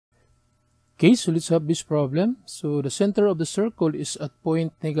Okay, so let's have this problem. So the center of the circle is at point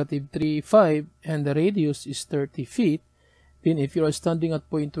 -3, 5 and the radius is 30 feet. Then if you are standing at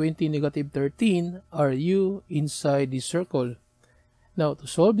point 20, -13, are you inside the circle? Now to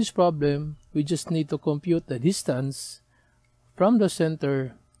solve this problem, we just need to compute the distance from the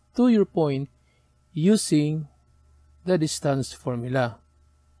center to your point using the distance formula.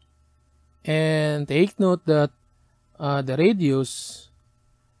 And take note that the radius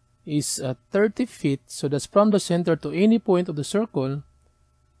is at 30 feet, so that's from the center to any point of the circle,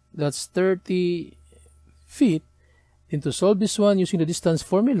 that's 30 feet. And to solve this one using the distance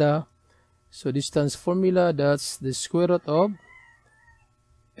formula, so distance formula, that's the square root of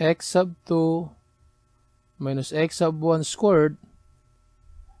x sub 2 minus x sub 1 squared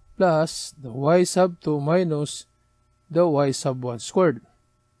plus the y sub 2 minus the y sub 1 squared.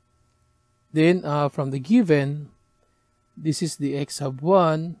 Then from the given, this is the x sub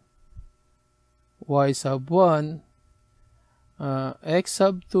 1, y sub 1, x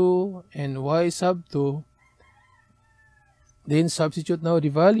sub 2, and y sub 2. Then substitute now the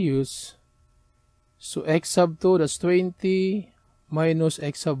values. So x sub 2, that's 20, minus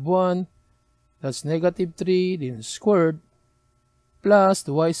x sub 1, that's -3, then squared, plus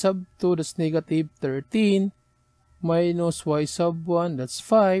the y sub 2, that's -13, minus y sub 1, that's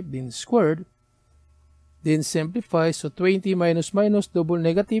 5, then squared. Then simplify, so 20 minus minus, double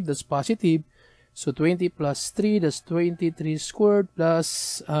negative, that's positive. So 20 plus 3, that's 23 squared,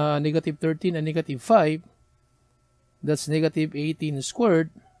 plus -13 and -5, that's -18 squared.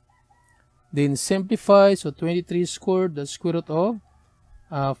 Then simplify, so 23 squared, that's square root of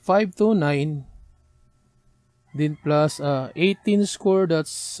 529. Then plus 18 squared,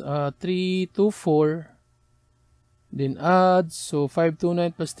 that's 324. Then add, so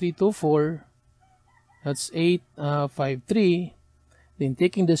 529 plus 324, that's 853. Then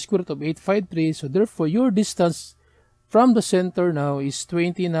taking the square root of 853, so therefore your distance from the center now is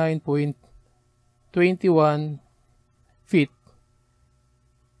 29.21 feet.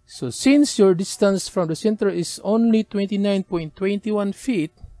 So since your distance from the center is only 29.21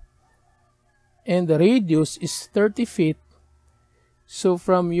 feet and the radius is 30 feet, so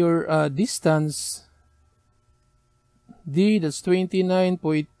from your distance D, that's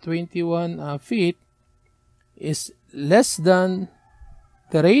 29.21 feet, is less than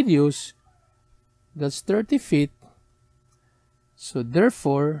the radius, that's 30 feet. So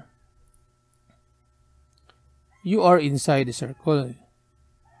therefore, you are inside the circle.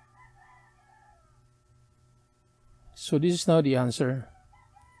 So this is now the answer.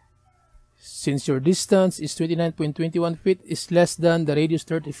 Since your distance is 29.21 feet is less than the radius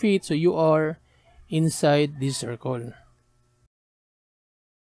 30 feet, so you are inside this circle.